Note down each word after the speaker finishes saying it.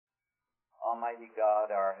Almighty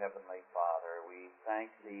God, our Heavenly Father, we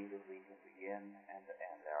thank Thee that we can begin and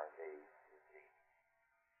end our days with Thee.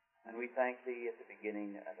 And we thank Thee at the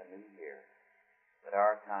beginning of a new year, that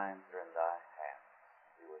our times are in Thy hands,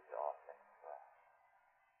 and do it all things well.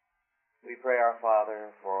 We pray, our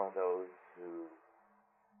Father, for those who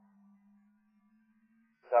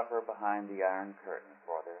suffer behind the iron curtain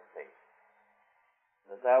for their faith,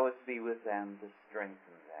 that Thou wouldst be with them to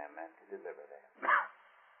strengthen them and to deliver them.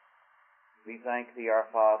 We thank Thee, our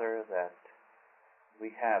Father, that we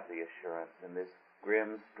have the assurance in this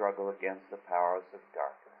grim struggle against the powers of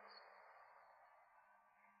darkness,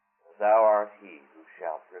 that Thou art He who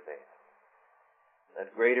shall prevail,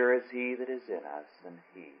 that greater is He that is in us than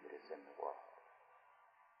he that is in the world.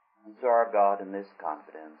 And so, our God, in this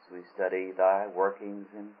confidence, we study Thy workings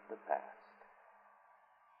in the past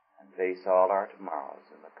and face all our tomorrows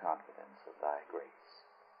in the confidence of Thy grace.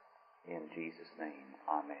 In Jesus' name,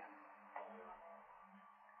 Amen.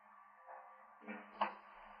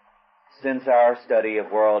 Since our study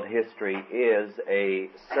of world history is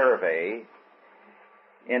a survey,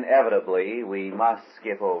 inevitably we must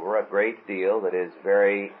skip over a great deal that is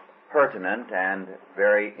very pertinent and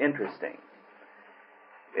very interesting.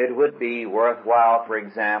 It would be worthwhile, for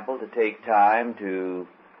example, to take time to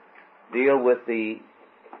deal with the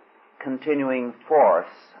continuing force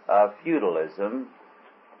of feudalism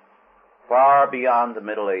far beyond the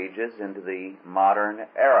Middle Ages into the modern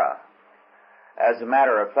era. As a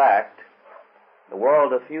matter of fact, the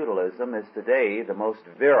world of feudalism is today the most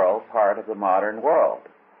virile part of the modern world.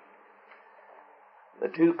 The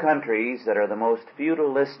two countries that are the most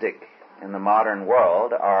feudalistic in the modern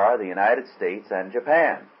world are the United States and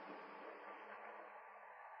Japan.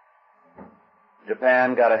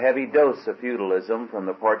 Japan got a heavy dose of feudalism from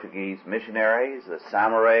the Portuguese missionaries, the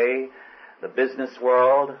samurai. The business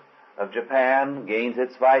world of Japan gains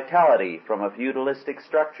its vitality from a feudalistic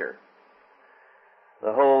structure.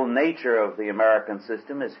 The whole nature of the American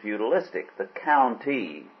system is feudalistic. The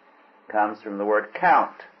county comes from the word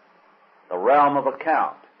count, the realm of a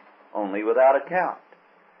count, only without a count.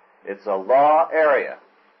 It's a law area.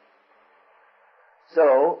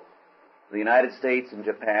 So, the United States and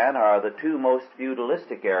Japan are the two most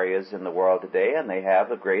feudalistic areas in the world today, and they have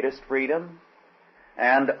the greatest freedom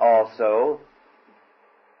and also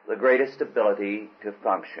the greatest ability to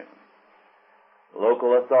function.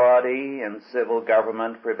 Local authority and civil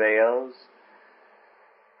government prevails,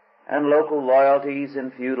 and local loyalties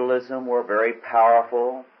in feudalism were very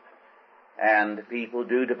powerful, and people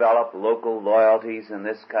do develop local loyalties in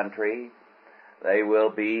this country. They will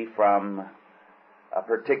be from a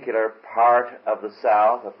particular part of the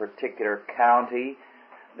South, a particular county.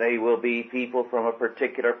 They will be people from a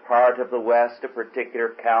particular part of the West, a particular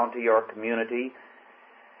county or community.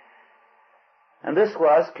 And this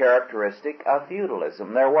was characteristic of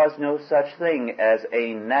feudalism. There was no such thing as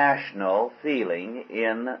a national feeling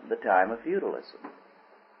in the time of feudalism.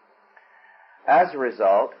 As a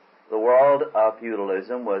result, the world of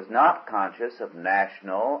feudalism was not conscious of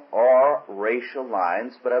national or racial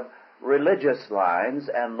lines, but of religious lines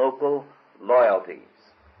and local loyalties.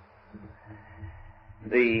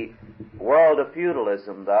 The world of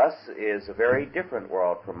feudalism, thus, is a very different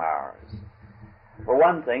world from ours. For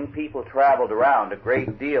one thing, people traveled around a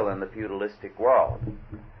great deal in the feudalistic world,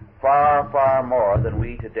 far, far more than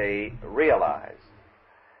we today realize.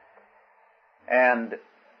 And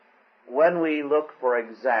when we look, for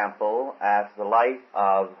example, at the life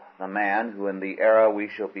of the man who in the era we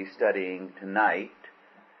shall be studying tonight,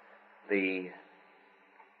 the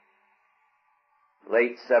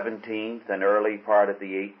late 17th and early part of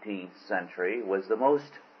the 18th century, was the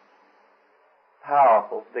most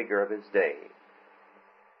powerful figure of his day,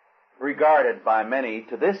 regarded by many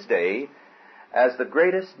to this day as the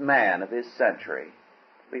greatest man of his century.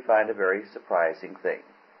 We find a very surprising thing.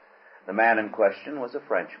 The man in question was a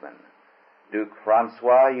Frenchman, Duke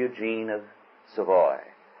Francois Eugene of Savoy,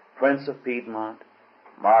 Prince of Piedmont,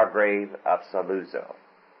 Margrave of Saluzzo.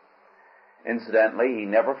 Incidentally, he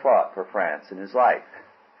never fought for France in his life.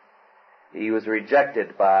 He was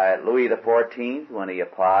rejected by Louis XIV when he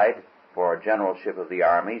applied for generalship of the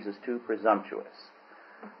armies as too presumptuous.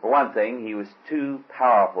 For one thing, he was too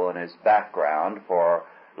powerful in his background for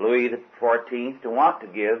Louis XIV to want to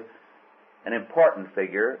give an important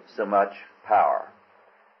figure so much power.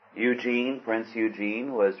 Eugene, Prince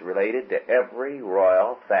Eugene, was related to every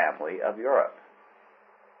royal family of Europe.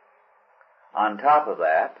 On top of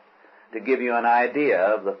that, to give you an idea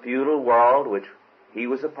of the feudal world which he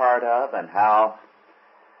was a part of and how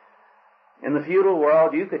in the feudal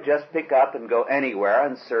world you could just pick up and go anywhere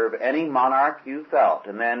and serve any monarch you felt,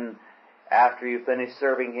 and then after you finished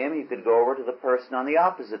serving him, you could go over to the person on the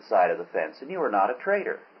opposite side of the fence, and you were not a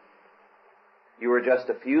traitor. You were just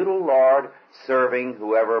a feudal lord serving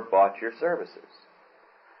whoever bought your services.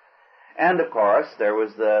 And, of course, there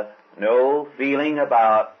was no feeling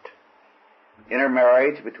about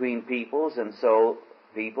intermarriage between peoples, and so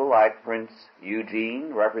people like Prince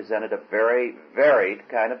Eugene represented a very varied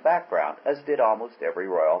kind of background, as did almost every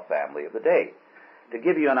royal family of the day. To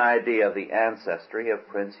give you an idea of the ancestry of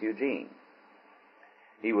Prince Eugene,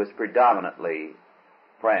 he was predominantly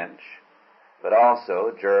French, but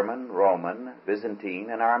also German, Roman, Byzantine,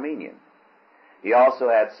 and Armenian. He also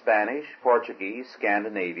had Spanish, Portuguese,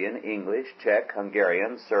 Scandinavian, English, Czech,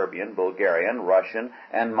 Hungarian, Serbian, Bulgarian, Russian,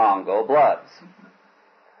 and Mongol bloods.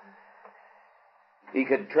 He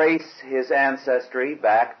could trace his ancestry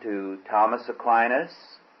back to Thomas Aquinas.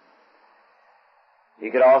 He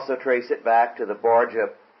could also trace it back to the Borgia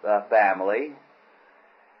family.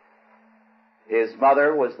 His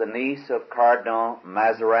mother was the niece of Cardinal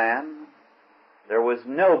Mazarin. There was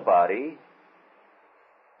nobody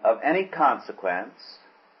of any consequence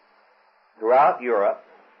throughout Europe,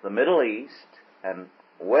 the Middle East, and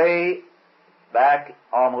way back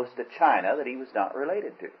almost to China that he was not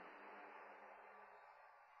related to.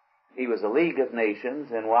 He was a League of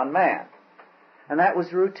Nations in one man. And that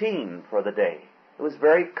was routine for the day. It was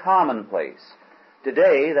very commonplace.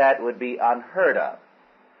 Today, that would be unheard of.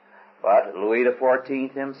 But Louis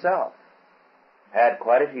XIV himself had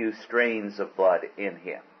quite a few strains of blood in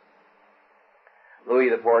him. Louis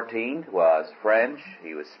XIV was French,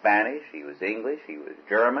 he was Spanish, he was English, he was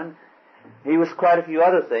German. He was quite a few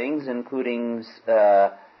other things, including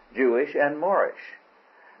Jewish and Moorish.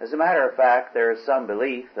 As a matter of fact, there is some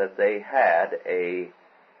belief that they had a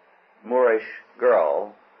Moorish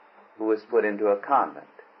girl who was put into a convent.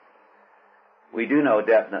 We do know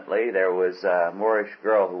definitely there was a Moorish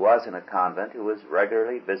girl who was in a convent who was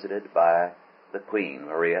regularly visited by the Queen,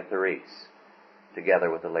 Maria Therese, together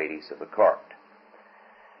with the ladies of the court.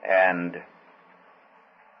 And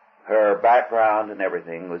her background and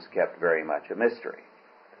everything was kept very much a mystery.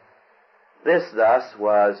 This, thus,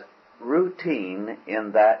 was routine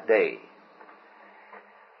in that day.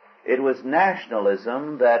 It was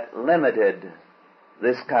nationalism that limited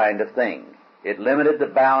this kind of thing. It limited the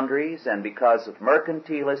boundaries, and because of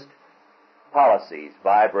mercantilist policies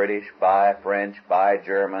by British, by French, by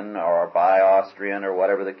German, or by Austrian, or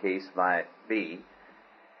whatever the case might be,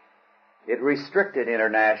 it restricted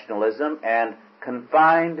internationalism and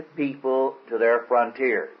confined people to their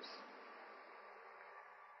frontiers.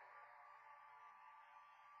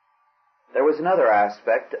 There was another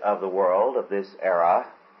aspect of the world of this era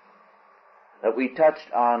that we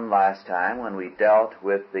touched on last time when we dealt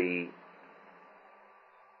with the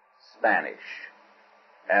Spanish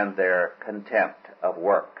and their contempt of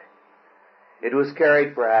work. It was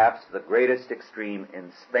carried perhaps to the greatest extreme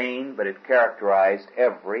in Spain, but it characterized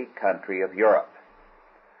every country of Europe.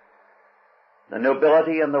 The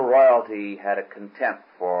nobility and the royalty had a contempt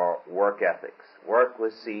for work ethics. Work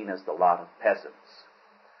was seen as the lot of peasants.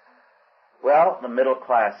 Well, the middle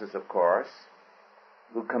classes, of course,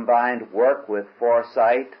 who combined work with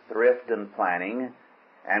foresight, thrift, and planning,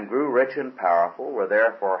 and grew rich and powerful, were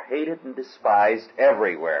therefore hated and despised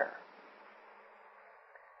everywhere.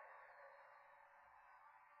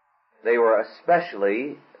 They were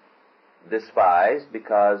especially despised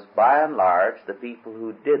because, by and large, the people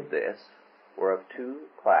who did this were of two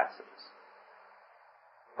classes: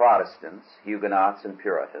 Protestants, Huguenots and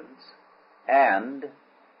Puritans, and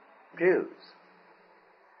Jews.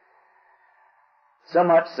 So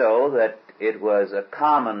much so that it was a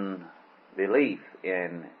common belief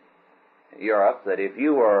in Europe that if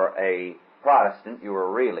you were a Protestant, you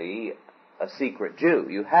were really a secret Jew.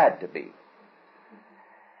 You had to be.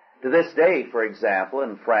 To this day, for example,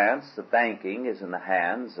 in France, the banking is in the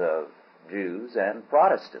hands of Jews and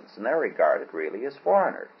Protestants, and they're regarded really as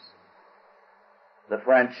foreigners. The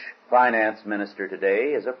French finance minister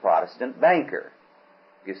today is a Protestant banker,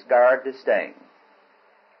 Giscard d'Estaing.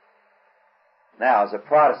 Now, as a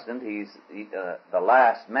Protestant, he's the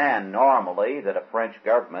last man normally that a French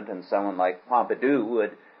government and someone like Pompidou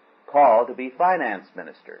would call to be finance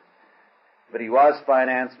minister. But he was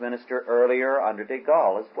finance minister earlier under de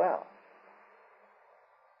Gaulle as well.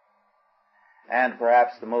 And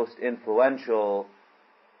perhaps the most influential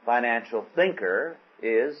financial thinker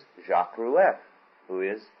is Jacques Rueff, who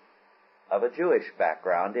is of a Jewish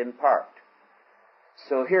background in part.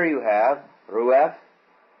 So here you have Rueff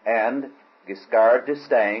and Giscard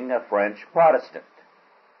d'Estaing, a French Protestant.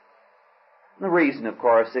 The reason, of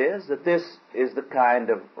course, is that this is the kind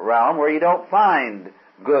of realm where you don't find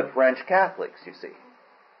good French Catholics, you see.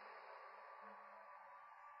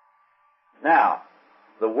 Now,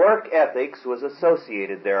 the work ethics was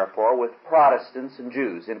associated, therefore, with Protestants and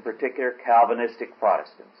Jews, in particular Calvinistic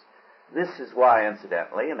Protestants. This is why,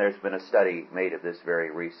 incidentally, and there's been a study made of this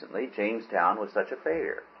very recently, Jamestown was such a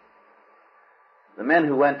failure. The men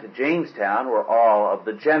who went to Jamestown were all of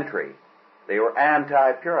the gentry. They were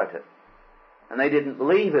anti-Puritan, and they didn't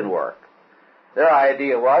believe in work. Their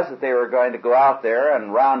idea was that they were going to go out there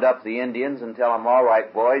and round up the Indians and tell them, all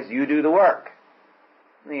right, boys, you do the work.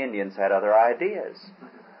 And the Indians had other ideas,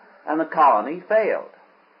 and the colony failed.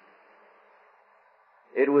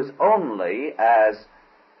 It was only as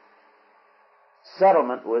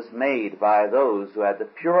settlement was made by those who had the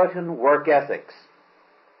Puritan work ethics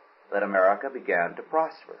that America began to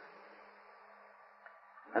prosper.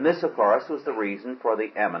 And this, of course, was the reason for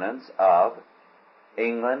the eminence of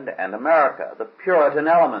England and America, the Puritan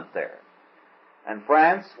element there. And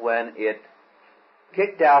France, when it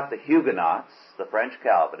kicked out the Huguenots, the French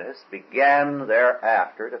Calvinists, began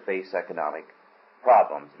thereafter to face economic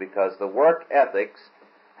problems because the work ethics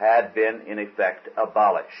had been, in effect,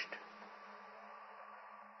 abolished.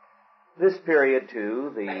 This period,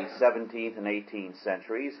 too, the 17th and 18th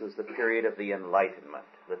centuries, was the period of the Enlightenment,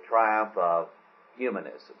 the triumph of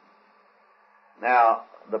humanism. Now,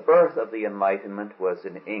 the birth of the Enlightenment was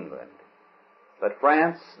in England, but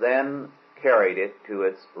France then carried it to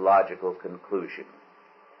its logical conclusion.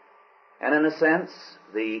 And in a sense,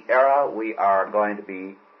 the era we are going to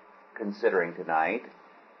be considering tonight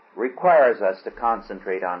requires us to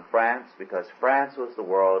concentrate on France because France was the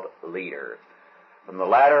world leader from the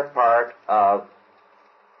latter part of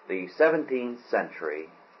the 17th century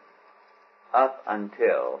up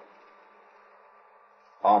until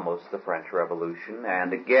almost the French Revolution,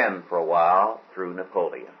 and again for a while through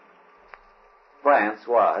Napoleon. France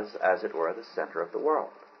was, as it were, the center of the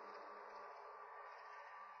world.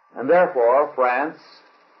 And therefore, France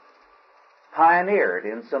pioneered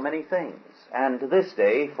in so many things. And to this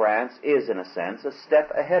day, France is, in a sense, a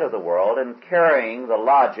step ahead of the world in carrying the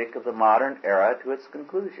logic of the modern era to its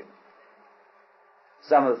conclusion.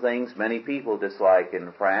 Some of the things many people dislike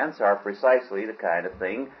in France are precisely the kind of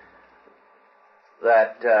thing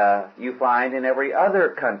that you find in every other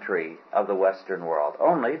country of the Western world.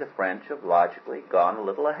 Only the French have logically gone a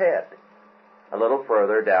little ahead, a little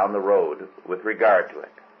further down the road with regard to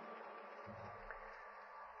it.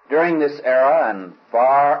 During this era and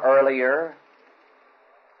far earlier,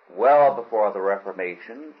 well before the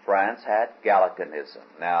Reformation, France had Gallicanism.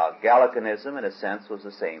 Now, Gallicanism, in a sense, was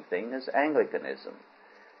the same thing as Anglicanism.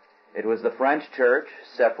 It was the French church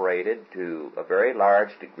separated to a very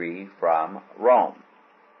large degree from Rome.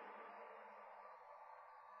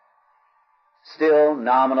 Still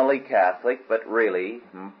nominally Catholic, but really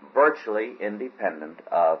virtually independent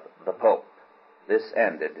of the Pope. This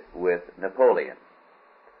ended with Napoleon.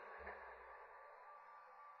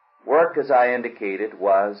 Work, as I indicated,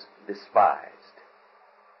 was despised.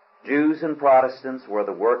 Jews and Protestants were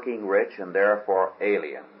the working rich and therefore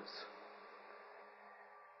aliens.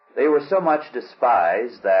 They were so much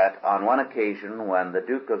despised that on one occasion when the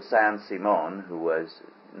Duke of Saint-Simon, who was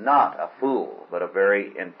not a fool but a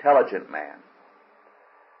very intelligent man,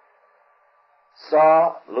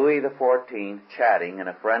 saw Louis XIV chatting in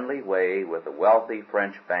a friendly way with a wealthy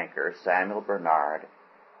French banker, Samuel Bernard,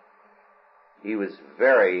 he was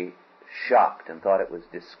very shocked and thought it was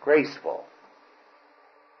disgraceful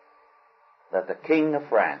that the King of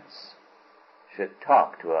France should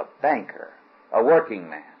talk to a banker, a working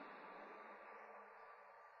man.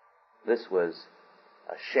 This was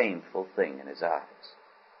a shameful thing in his eyes.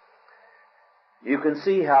 You can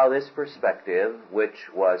see how this perspective, which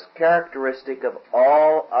was characteristic of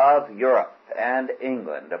all of Europe and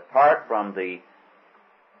England, apart from the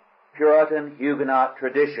Puritan Huguenot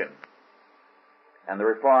tradition, and the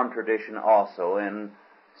Reformed tradition also in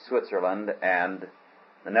Switzerland and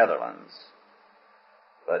the Netherlands,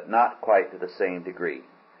 but not quite to the same degree.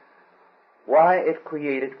 Why it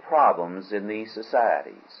created problems in these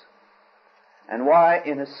societies, and why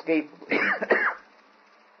inescapably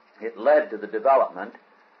it led to the development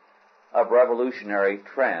of revolutionary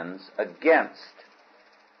trends against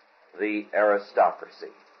the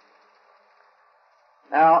aristocracy.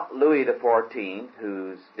 Now, Louis XIV,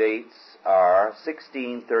 whose dates are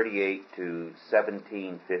 1638 to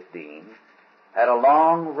 1715, had a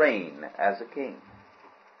long reign as a king.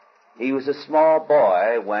 He was a small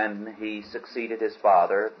boy when he succeeded his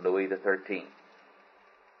father, Louis XIII.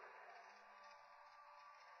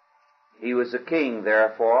 He was a king,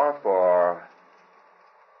 therefore, for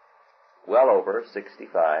well over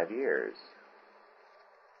 65 years.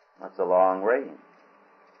 That's a long reign.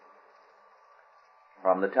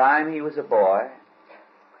 From the time he was a boy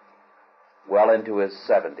well into his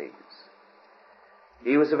 70s.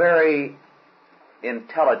 He was a very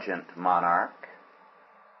intelligent monarch.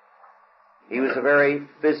 He was a very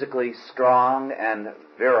physically strong and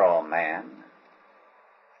virile man,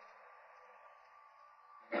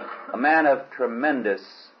 a man of tremendous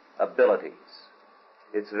abilities.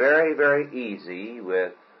 It's very, very easy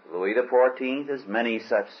with Louis XIV, as many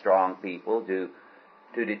such strong people, to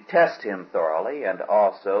detest him thoroughly and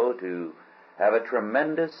also to have a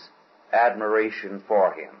tremendous admiration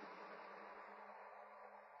for him.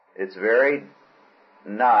 It's very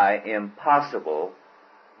nigh impossible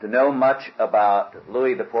to know much about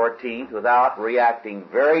Louis XIV without reacting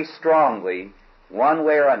very strongly, one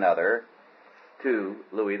way or another, to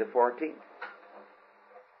Louis XIV.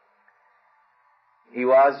 He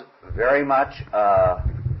was very much a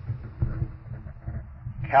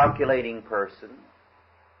calculating person.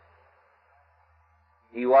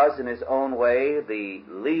 He was, in his own way, the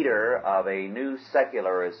leader of a new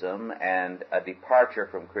secularism and a departure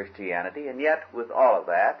from Christianity, and yet, with all of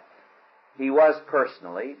that, he was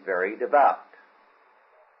personally very devout.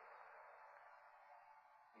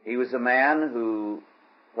 He was a man who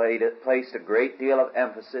placed a great deal of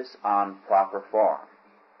emphasis on proper form.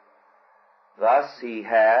 Thus, he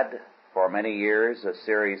had, for many years, a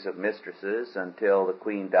series of mistresses until the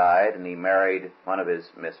Queen died, and he married one of his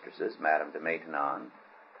mistresses, Madame de Maintenon,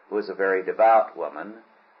 who was a very devout woman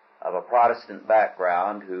of a Protestant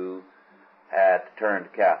background who had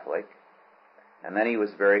turned Catholic, and then he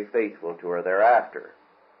was very faithful to her thereafter.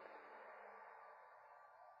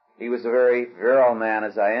 He was a very virile man,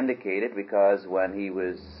 as I indicated, because when he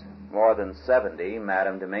was more than 70,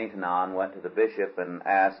 Madame de Maintenon went to the bishop and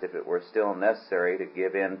asked if it were still necessary to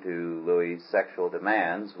give in to Louis's sexual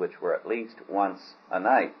demands, which were at least once a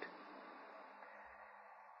night.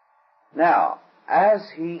 Now, as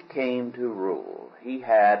he came to rule, he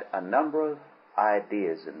had a number of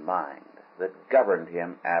ideas in mind that governed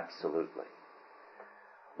him absolutely.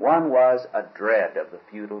 One was a dread of the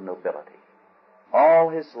feudal nobility. All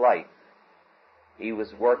his life he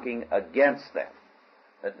was working against them,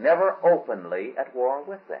 but never openly at war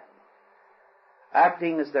with them,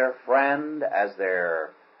 acting as their friend, as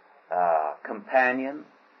their companion,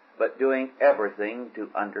 but doing everything to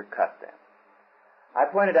undercut them. I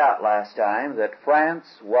pointed out last time that France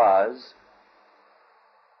was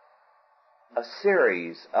a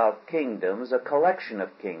series of kingdoms, a collection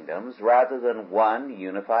of kingdoms, rather than one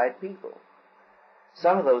unified people.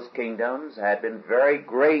 Some of those kingdoms had been very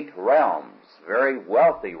great realms, very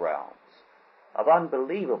wealthy realms, of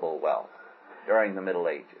unbelievable wealth during the Middle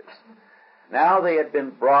Ages. Now they had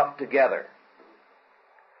been brought together.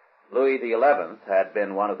 Louis XI had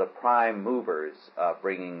been one of the prime movers of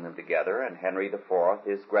bringing them together, and Henry IV,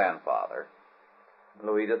 his grandfather.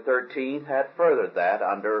 Louis XIII had furthered that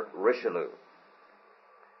under Richelieu.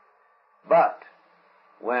 But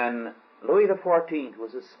when Louis XIV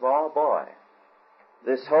was a small boy,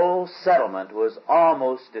 this whole settlement was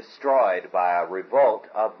almost destroyed by a revolt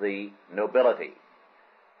of the nobility,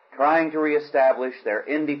 trying to reestablish their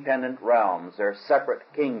independent realms, their separate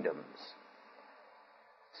kingdoms.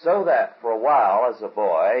 So that for a while, as a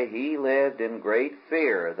boy, he lived in great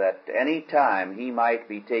fear that any time he might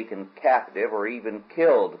be taken captive or even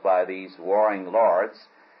killed by these warring lords,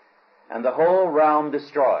 and the whole realm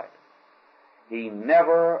destroyed. He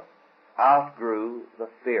never outgrew the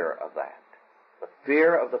fear of that, the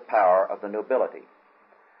fear of the power of the nobility.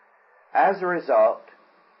 As a result,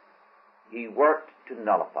 he worked to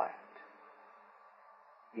nullify it.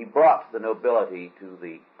 He brought the nobility to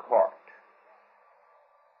the court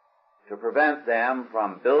to prevent them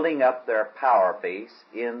from building up their power base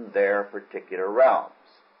in their particular realms.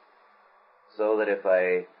 So that if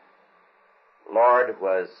a lord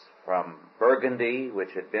was from Burgundy,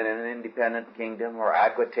 which had been an independent kingdom, or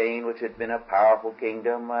Aquitaine, which had been a powerful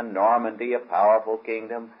kingdom, and Normandy, a powerful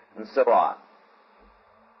kingdom, and so on,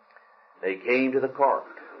 they came to the court.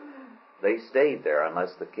 They stayed there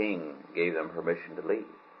unless the king gave them permission to leave.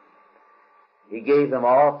 He gave them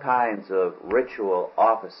all kinds of ritual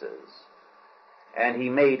offices, and he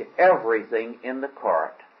made everything in the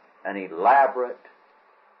court an elaborate,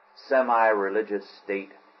 semi-religious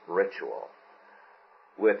state ritual,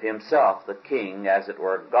 with himself, the king, as it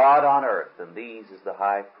were, God on earth, and these as the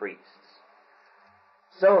high priests.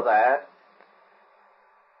 So that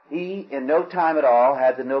he, in no time at all,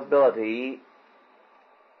 had the nobility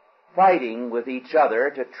fighting with each other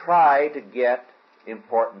to try to get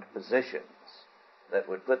important positions that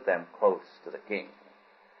would put them close to the king.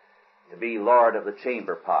 To be lord of the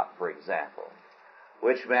chamber pot, for example,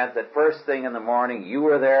 which meant that first thing in the morning you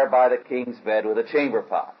were there by the king's bed with a chamber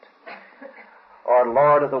pot. or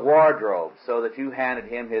lord of the wardrobe, so that you handed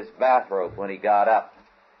him his bathrobe when he got up,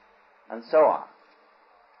 and so on.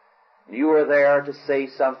 You were there to say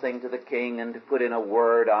something to the king and to put in a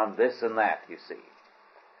word on this and that, you see.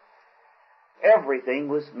 Everything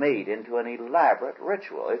was made into an elaborate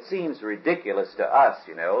ritual. It seems ridiculous to us,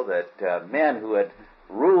 that men who had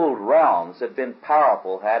ruled realms, had been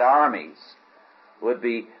powerful, had armies, would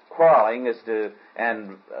be quarreling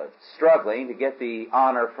and struggling to get the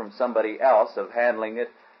honor from somebody else of handling a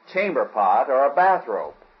chamber pot or a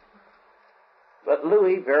bathrobe. But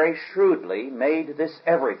Louis very shrewdly made this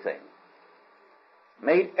everything.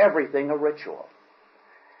 Made everything a ritual.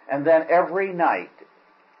 And then every night,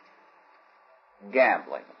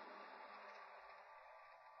 gambling.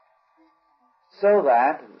 So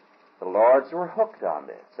that the lords were hooked on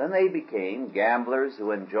this, and they became gamblers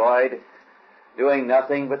who enjoyed doing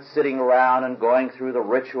nothing but sitting around and going through the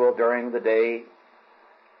ritual during the day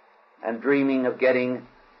and dreaming of getting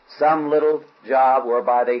some little job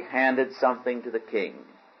whereby they handed something to the king.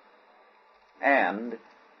 And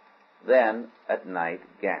then at night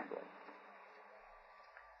gambling.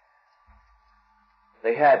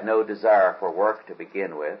 They had no desire for work to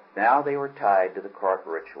begin with. Now they were tied to the court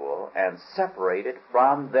ritual and separated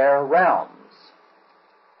from their realms.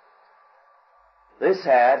 This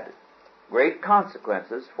had great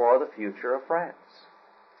consequences for the future of France,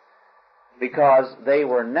 because they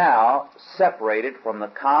were now separated from the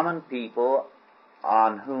common people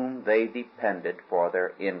on whom they depended for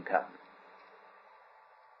their income.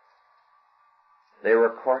 They were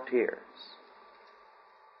courtiers,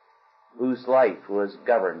 whose life was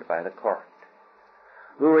governed by the court,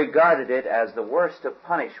 who regarded it as the worst of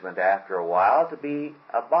punishment after a while to be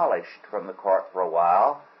abolished from the court for a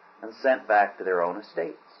while and sent back to their own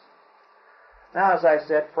estates. Now, as I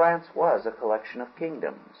said, France was a collection of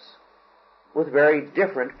kingdoms with very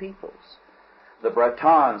different peoples. The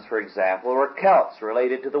Bretons, for example, were Celts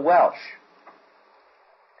related to the Welsh.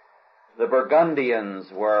 The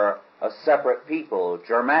Burgundians were a separate people,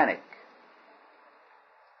 Germanic.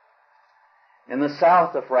 In the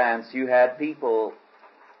south of France, you had people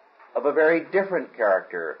of a very different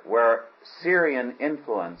character, where Syrian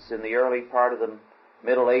influence in the early part of the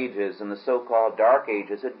Middle Ages and the so-called Dark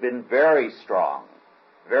Ages had been very strong,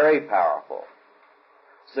 very powerful.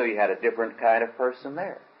 So you had a different kind of person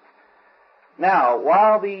there. Now,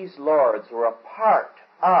 while these lords were a part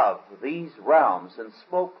of these realms and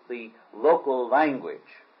spoke the local language,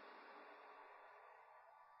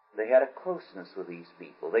 they had a closeness with these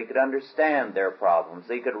people. They could understand their problems.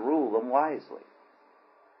 They could rule them wisely.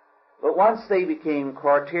 But once they became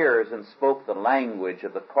courtiers and spoke the language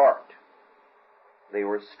of the court, they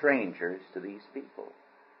were strangers to these people.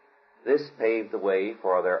 This paved the way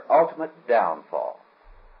for their ultimate downfall,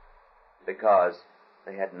 because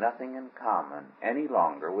they had nothing in common any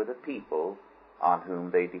longer with the people on whom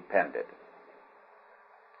they depended.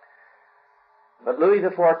 But Louis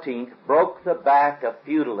XIV broke the back of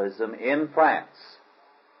feudalism in France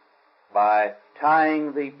by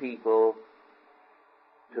tying the people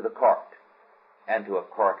to the court and to a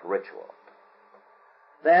court ritual.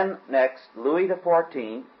 Then, next, Louis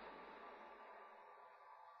XIV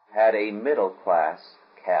had a middle-class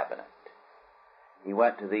cabinet. He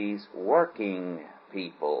went to these working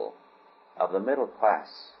people of the middle class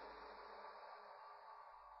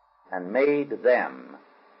and made them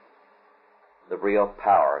the real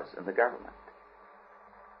powers in the government.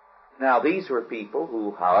 Now, these were people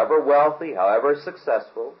who, however wealthy, however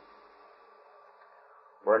successful,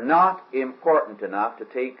 were not important enough to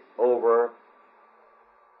take over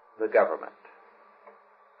the government.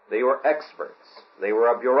 They were experts. They were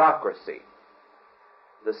a bureaucracy.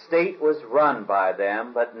 The state was run by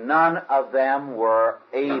them, but none of them were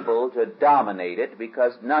able to dominate it,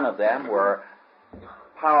 because none of them were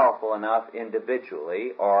powerful enough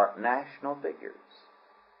individually or national figures.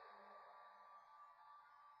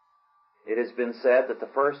 It has been said that the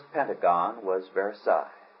first Pentagon was Versailles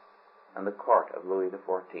and the court of Louis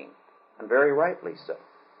XIV, and very rightly so.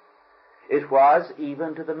 It was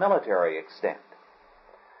even to the military extent,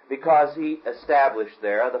 because he established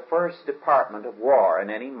there the first department of war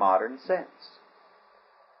in any modern sense.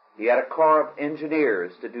 He had a corps of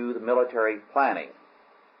engineers to do the military planning.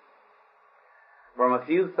 From a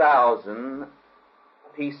few thousand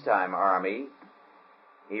peacetime army,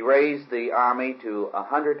 he raised the army to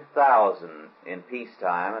 100,000 in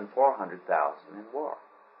peacetime and 400,000 in war.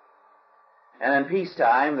 And in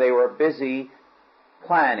peacetime, they were busy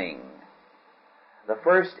planning. The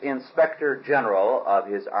first inspector general of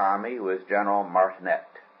his army was General Martinet,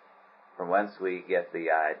 from whence we get the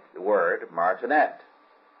word martinet.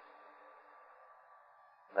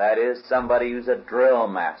 That is, somebody who's a drill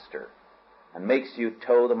master and makes you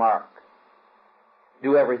toe the mark.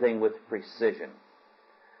 Do everything with precision.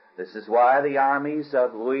 This is why the armies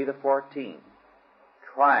of Louis XIV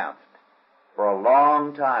triumphed for a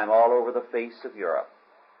long time all over the face of Europe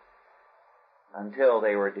until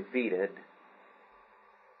they were defeated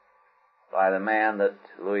by the man that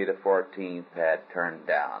Louis XIV had turned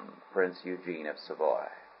down, Prince Eugene of Savoy.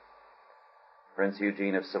 Prince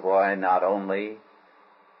Eugene of Savoy not only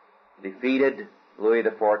defeated Louis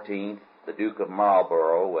XIV, the Duke of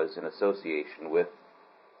Marlborough was in association with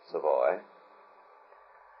Savoy,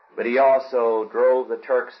 but he also drove the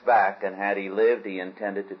Turks back, and had he lived, he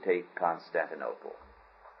intended to take Constantinople.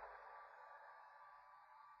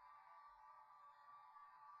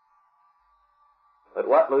 But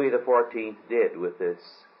what Louis XIV did with this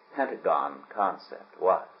Pentagon concept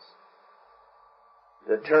was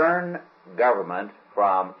to turn government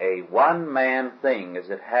from a one-man thing, as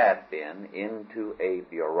it had been, into a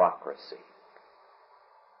bureaucracy.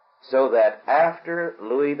 So that after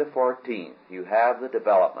Louis XIV, you have the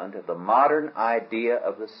development of the modern idea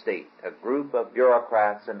of the state, a group of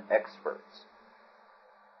bureaucrats and experts,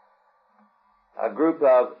 a group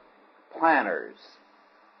of planners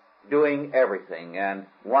doing everything, and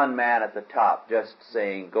one man at the top just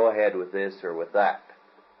saying, go ahead with this or with that,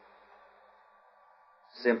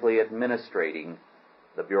 simply administrating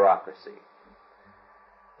the bureaucracy.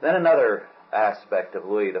 Then another aspect of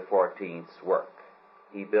Louis XIV's work.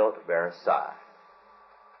 He built Versailles.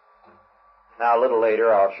 Now, a little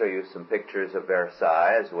later, I'll show you some pictures of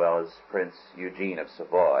Versailles, as well as Prince Eugene of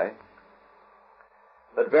Savoy.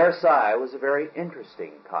 But Versailles was a very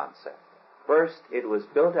interesting concept. First, it was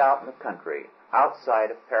built out in the country,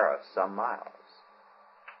 outside of Paris, some miles.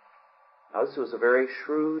 Now, this was a very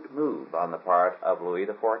shrewd move on the part of Louis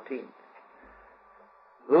XIV.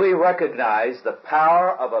 Louis recognized the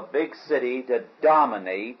power of a big city to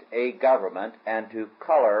dominate a government and to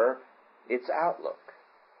color its outlook.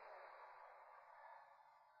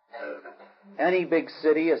 Any big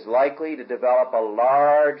city is likely to develop a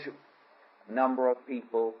large number of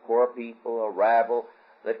people, poor people, a rabble,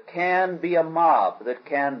 that can be a mob, that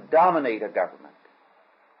can dominate a government.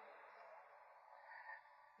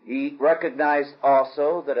 He recognized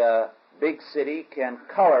also that a big city can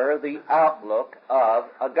color the outlook of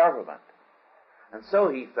a government. And so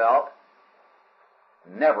he felt,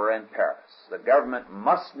 never in Paris. The government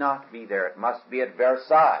must not be there. It must be at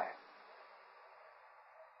Versailles.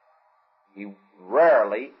 He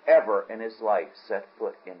rarely ever in his life set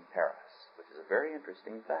foot in Paris, which is a very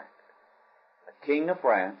interesting fact. A king of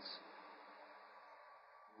France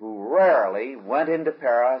who rarely went into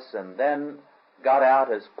Paris and then got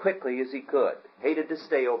out as quickly as he could, hated to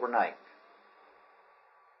stay overnight.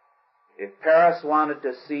 If Paris wanted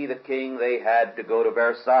to see the king, they had to go to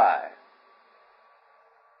Versailles.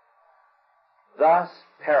 Thus,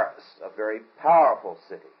 Paris, a very powerful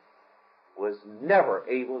city, was never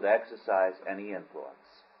able to exercise any influence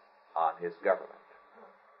on his government.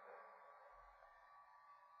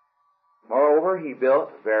 Moreover, he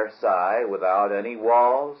built Versailles without any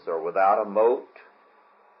walls or without a moat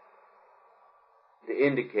to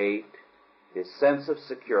indicate his sense of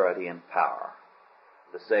security and power.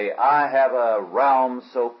 To say, I have a realm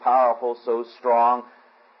so powerful, so strong,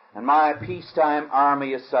 and my peacetime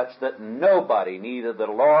army is such that nobody, neither the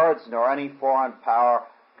lords nor any foreign power,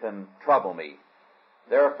 can trouble me.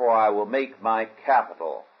 Therefore I will make my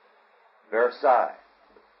capital Versailles,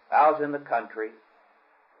 out in the country,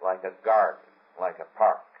 like a garden, like a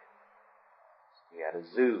park. He had a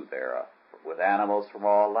zoo there with animals from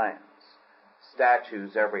all lands,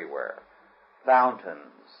 statues everywhere, fountains,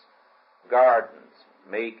 gardens,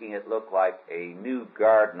 making it look like a new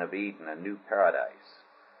Garden of Eden, a new paradise.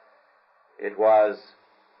 It was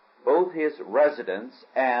both his residence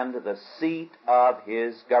and the seat of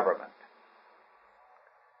his government.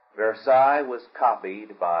 Versailles was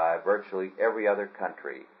copied by virtually every other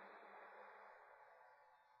country.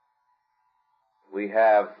 We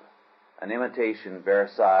have an imitation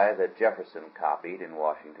Versailles that Jefferson copied in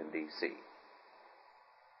Washington, D.C.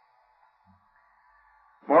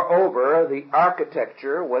 Moreover, the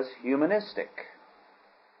architecture was humanistic.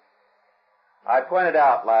 I pointed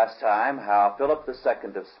out last time how Philip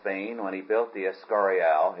II of Spain, when he built the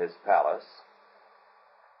Escorial, his palace,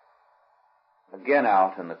 again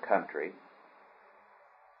out in the country,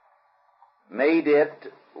 made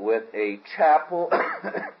it with a chapel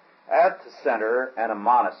at the center and a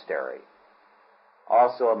monastery,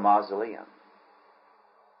 also a mausoleum,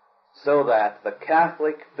 so that the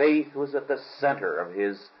Catholic faith was at the center of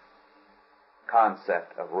his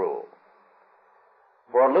concept of rule.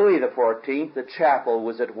 For Louis XIV, the chapel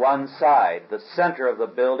was at one side. The center of the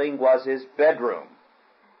building was his bedroom.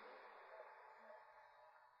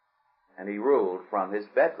 And he ruled from his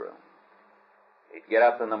bedroom. He'd get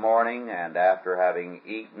up in the morning, and after having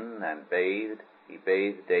eaten and bathed, he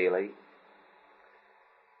bathed daily,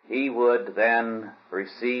 he would then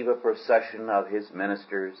receive a procession of his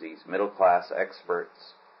ministers, these middle-class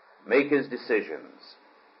experts, make his decisions.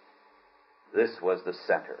 This was the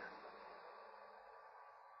center.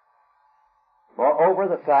 Moreover,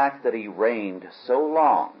 the fact that he reigned so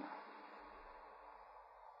long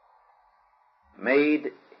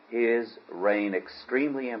made his reign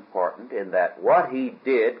extremely important in that what he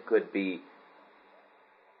did could be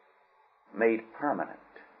made permanent.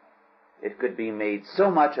 It could be made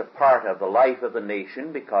so much a part of the life of the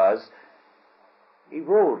nation because he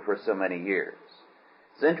ruled for so many years.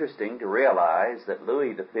 It's interesting to realize that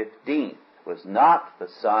Louis XV was not the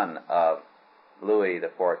son of Louis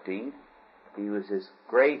XIV. He was his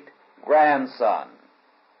great-grandson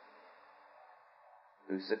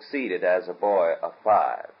who succeeded as a boy of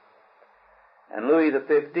 5. And Louis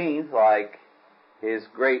XV, like his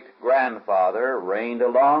great-grandfather, reigned a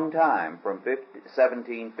long time, from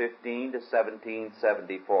 1715 to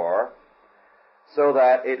 1774, so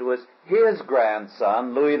that it was his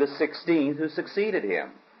grandson, Louis XVI, who succeeded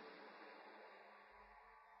him.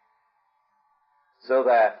 So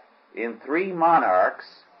that in 3 monarchs,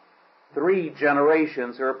 3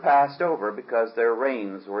 generations were passed over because their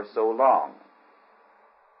reigns were so long.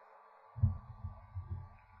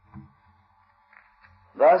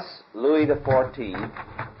 Thus, Louis XIV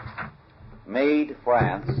made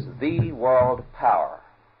France the world power.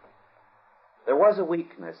 There was a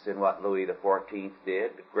weakness in what Louis XIV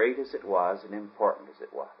did, great as it was and important as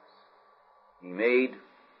it was. He made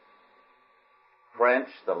French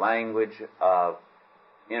the language of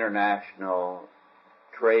international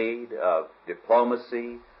trade, of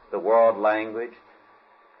diplomacy, the world language,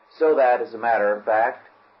 so that, as a matter of fact,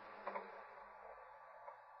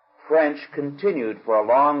 French continued for a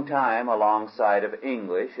long time alongside of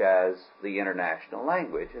English as the international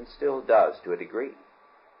language, and still does to a degree.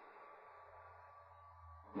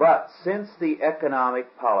 But since the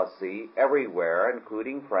economic policy everywhere,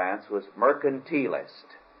 including France, was mercantilist,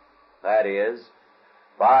 that is,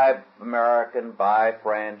 buy American, buy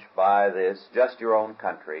French, buy this, just your own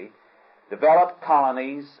country, develop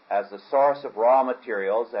colonies as the source of raw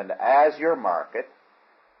materials and as your market,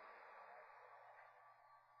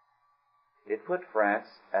 it put France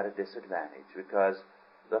at a disadvantage because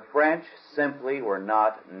the French simply were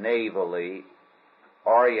not navally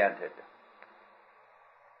oriented.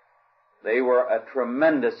 They were a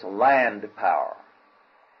tremendous land power.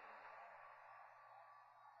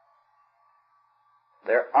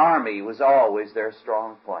 Their army was always their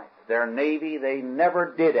strong point. Their navy they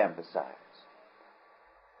never did emphasize.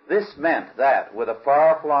 This meant that with a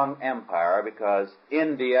far-flung empire, because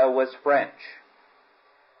India was French,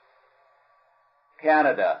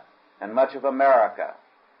 Canada and much of America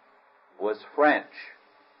was French,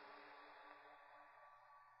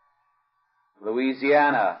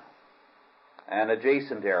 Louisiana and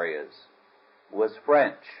adjacent areas was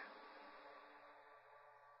French,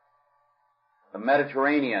 the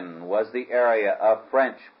Mediterranean was the area of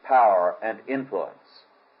French power and influence.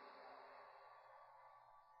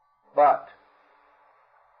 But,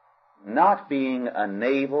 not being a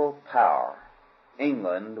naval power,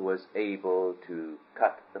 England was able to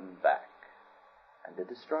cut them back and to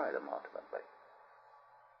destroy them ultimately.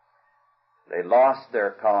 They lost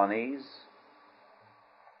their colonies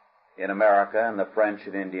in America in the French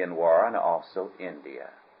and Indian War, and also India,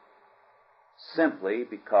 simply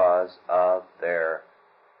because of their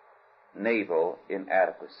naval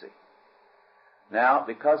inadequacy. Now,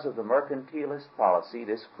 because of the mercantilist policy,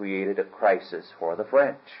 this created a crisis for the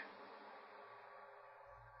French.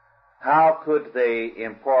 How could they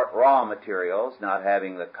import raw materials, not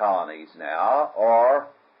having the colonies now, or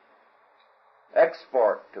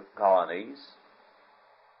export to colonies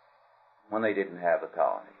when they didn't have the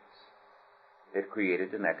colonies? It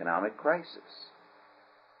created an economic crisis,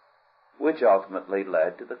 which ultimately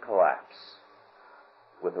led to the collapse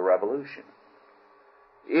with the revolution.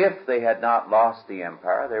 If they had not lost the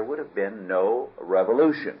empire, there would have been no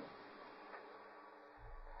revolution.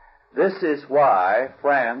 This is why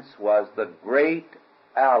France was the great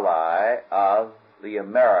ally of the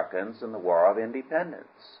Americans in the War of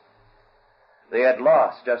Independence. They had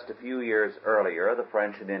lost just a few years earlier the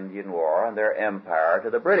French and Indian War and their empire to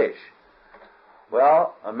the British.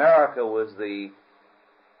 Well, America was the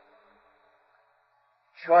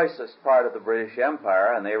choicest part of the British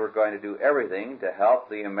Empire, and they were going to do everything to help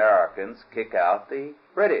the Americans kick out the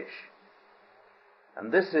British.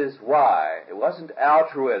 And this is why. It wasn't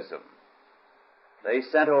altruism. They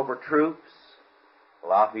sent over troops,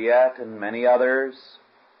 Lafayette and many others.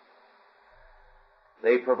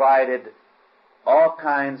 They provided all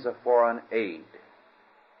kinds of foreign aid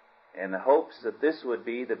in the hopes that this would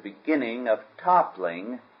be the beginning of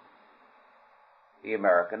toppling the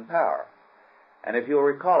American power. And if you'll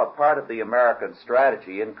recall, a part of the American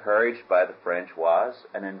strategy encouraged by the French was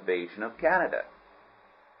an invasion of Canada.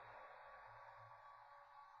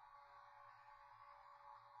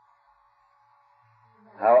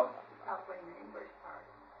 How? Toppling the English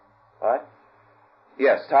power. What?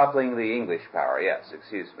 Yes, toppling the English power, yes,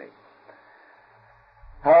 excuse me.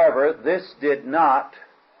 However, this did not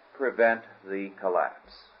prevent the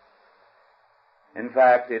collapse. In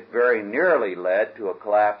fact, it very nearly led to a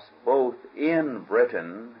collapse both in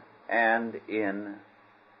Britain and in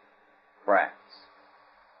France.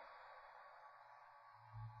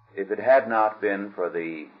 If it had not been for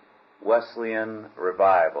the Wesleyan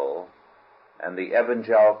revival and the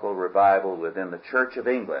evangelical revival within the Church of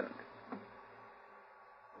England,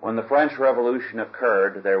 when the French Revolution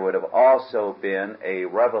occurred, there would have also been a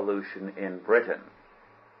revolution in Britain.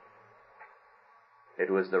 It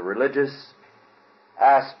was the religious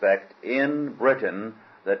aspect in Britain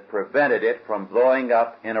that prevented it from blowing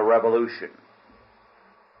up in a revolution.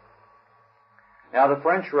 Now, the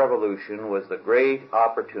French Revolution was the great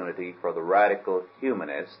opportunity for the radical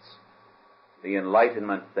humanists, the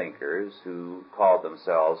Enlightenment thinkers who called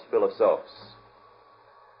themselves philosophes.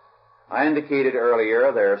 I indicated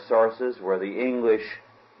earlier their sources were the English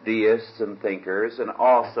deists and thinkers and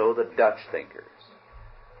also the Dutch thinkers.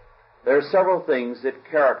 There are several things that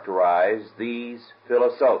characterize these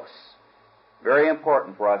philosophes. Very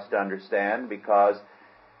important for us to understand, because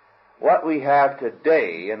what we have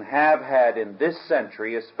today and have had in this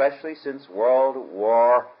century, especially since World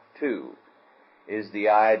War II, is the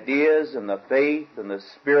ideas and the faith and the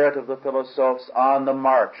spirit of the philosophes on the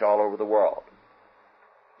march all over the world.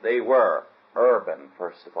 They were urban,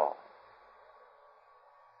 first of all.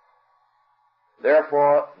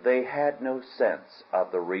 Therefore, they had no sense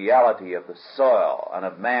of the reality of the soil and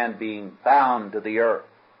of man being bound to the earth.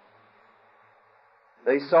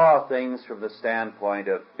 They saw things from the standpoint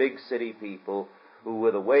of big city people who,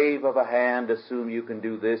 with a wave of a hand, assume you can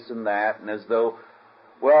do this and that, and as though,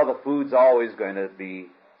 well, the food's always going to be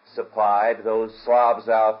supplied. Those Slavs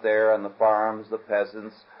out there on the farms, the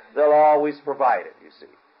peasants, they'll always provide it, you see.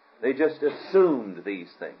 They just assumed these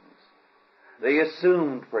things. They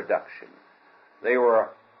assumed production. They were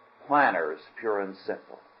planners, pure and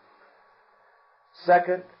simple.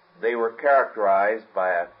 Second, they were characterized by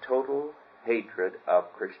a total hatred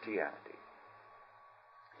of Christianity.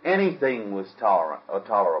 Anything was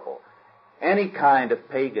tolerable. Any kind of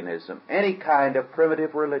paganism, any kind of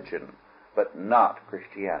primitive religion, but not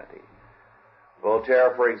Christianity.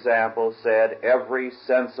 Voltaire, for example, said, "Every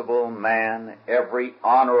sensible man, every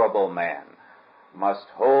honorable man, must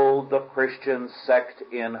hold the Christian sect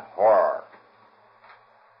in horror."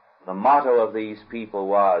 The motto of these people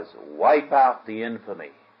was, "Wipe out the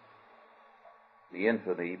infamy." The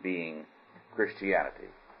infamy being Christianity.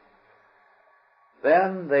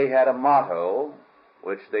 Then they had a motto,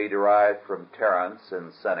 which they derived from Terence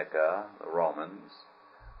and Seneca, the Romans,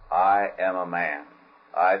 "I am a man.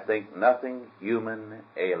 I think nothing human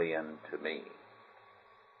alien to me."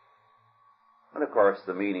 And of course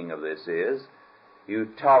the meaning of this is, you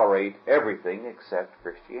tolerate everything except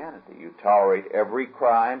Christianity. You tolerate every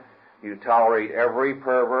crime. You tolerate every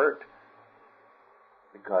pervert,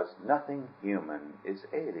 because nothing human is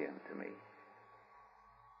alien to me.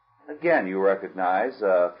 Again, you recognize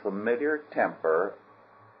a familiar temper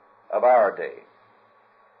of our day.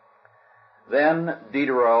 Then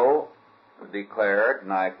Diderot declared,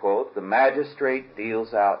 and I quote, "The magistrate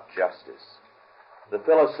deals out justice. The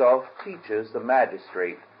philosophe teaches the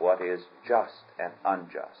magistrate what is just and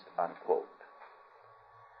unjust," unquote.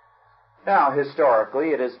 Now,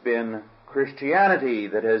 historically, it has been Christianity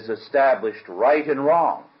that has established right and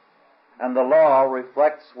wrong, and the law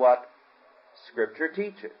reflects what Scripture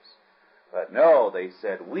teaches. But no, they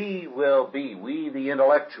said, we the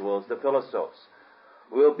intellectuals, the philosophes,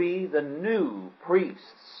 will be the new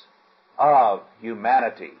priests of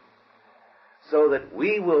humanity, so that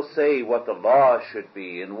we will say what the law should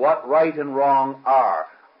be and what right and wrong are.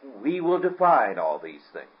 We will define all these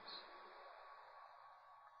things.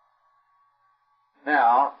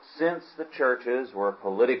 Now, since the churches were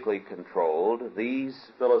politically controlled,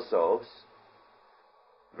 these philosophes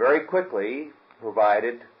very quickly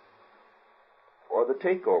provided for the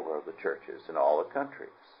takeover of the churches in all the countries,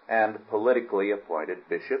 and politically appointed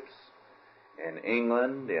bishops in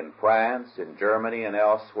England, in France, in Germany, and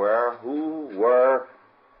elsewhere who were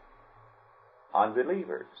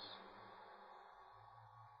unbelievers.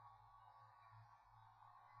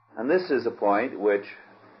 And this is a point which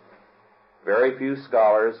very few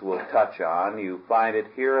scholars will touch on. You find it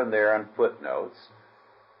here and there in footnotes.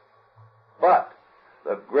 But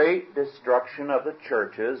the great destruction of the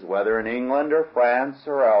churches, whether in England or France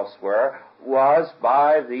or elsewhere, was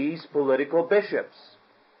by these political bishops.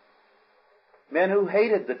 Men who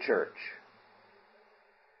hated the church.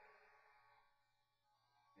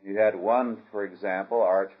 You had one, for example,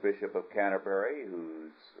 Archbishop of Canterbury,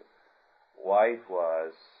 whose wife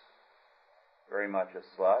was very much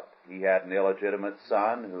a slut. He had an illegitimate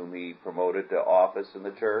son whom he promoted to office in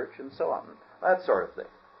the church, and so on. That sort of thing.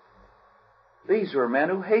 These were men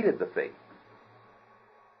who hated the faith.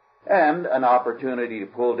 And an opportunity to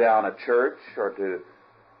pull down a church or to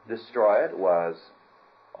destroy it was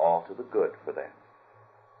all to the good for them.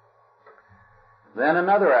 Then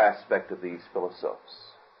another aspect of these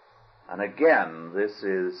philosophes. And again, this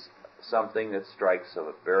is something that strikes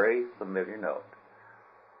a very familiar note.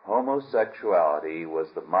 Homosexuality was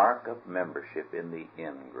the mark of membership in the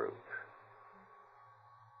in-group.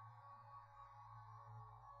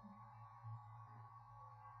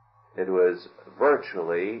 It was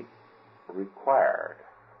virtually required.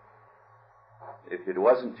 If it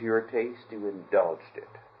wasn't to your taste, you indulged it.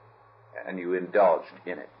 And you indulged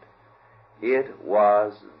in it. It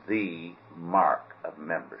was the mark of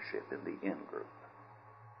membership in the in-group.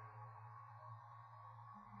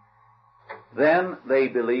 Then they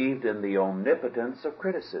believed in the omnipotence of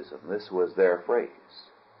criticism. This was their phrase.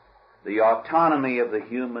 The autonomy of the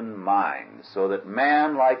human mind, so that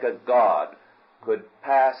man, like a god, could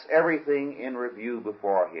pass everything in review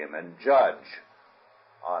before him and judge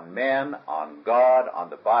on men, on God, on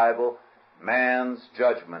the Bible, man's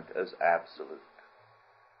judgment as absolute.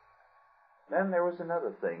 Then there was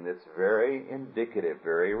another thing that's very indicative,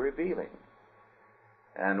 very revealing.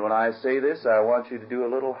 And when I say this, I want you to do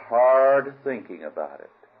a little hard thinking about it.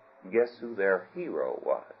 Guess who their hero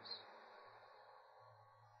was?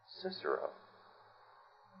 Cicero.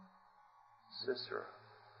 Cicero.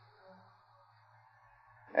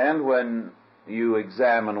 And when you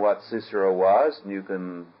examine what Cicero was, and you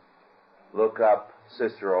can look up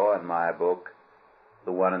Cicero in my book,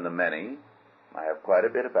 The One and the Many, I have quite a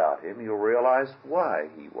bit about him, you'll realize why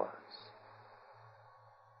he was.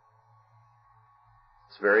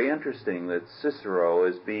 It's very interesting that Cicero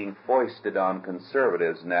is being foisted on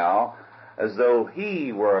conservatives now as though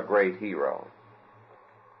he were a great hero.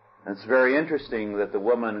 And it's very interesting that the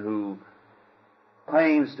woman who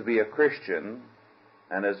claims to be a Christian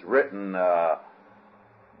and has written a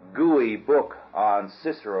gooey book on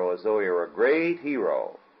Cicero as though he were a great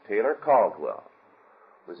hero, Taylor Caldwell,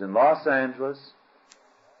 was in Los Angeles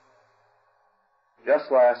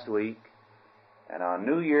just last week, and on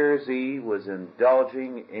New Year's Eve was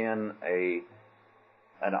indulging in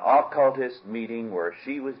an occultist meeting where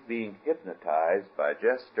she was being hypnotized by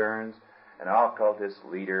Jess Stearns, an occultist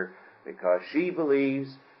leader, because she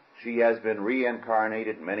believes she has been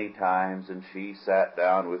reincarnated many times, and she sat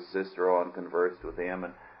down with Cicero and conversed with him,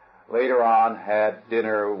 and later on had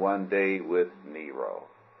dinner one day with Nero.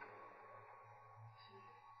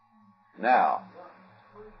 Now,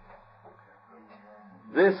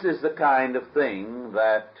 this is the kind of thing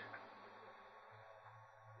that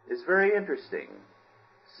is very interesting.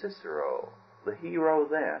 Cicero, the hero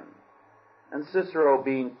then, and Cicero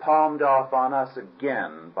being palmed off on us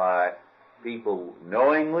again by people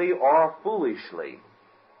knowingly or foolishly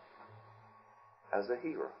as a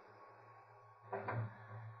hero.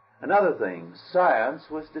 Another thing, science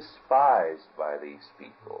was despised by these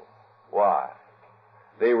people. Why?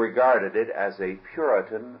 They regarded it as a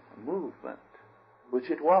Puritan movement, which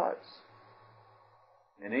it was.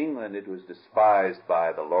 In England it was despised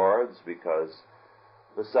by the Lords because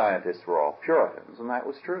the scientists were all Puritans, and that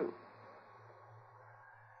was true.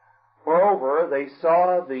 Moreover, they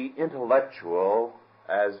saw the intellectual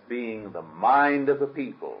as being the mind of the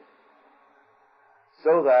people,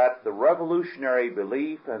 so that the revolutionary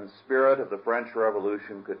belief and spirit of the French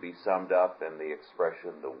Revolution could be summed up in the expression,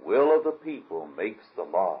 the will of the people makes the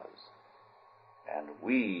laws, and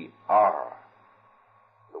we are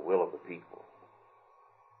the will of the people.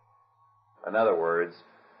 In other words,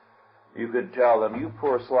 you could tell them, you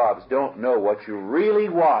poor Slavs don't know what you really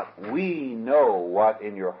want. We know what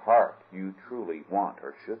in your heart you truly want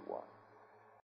or should want.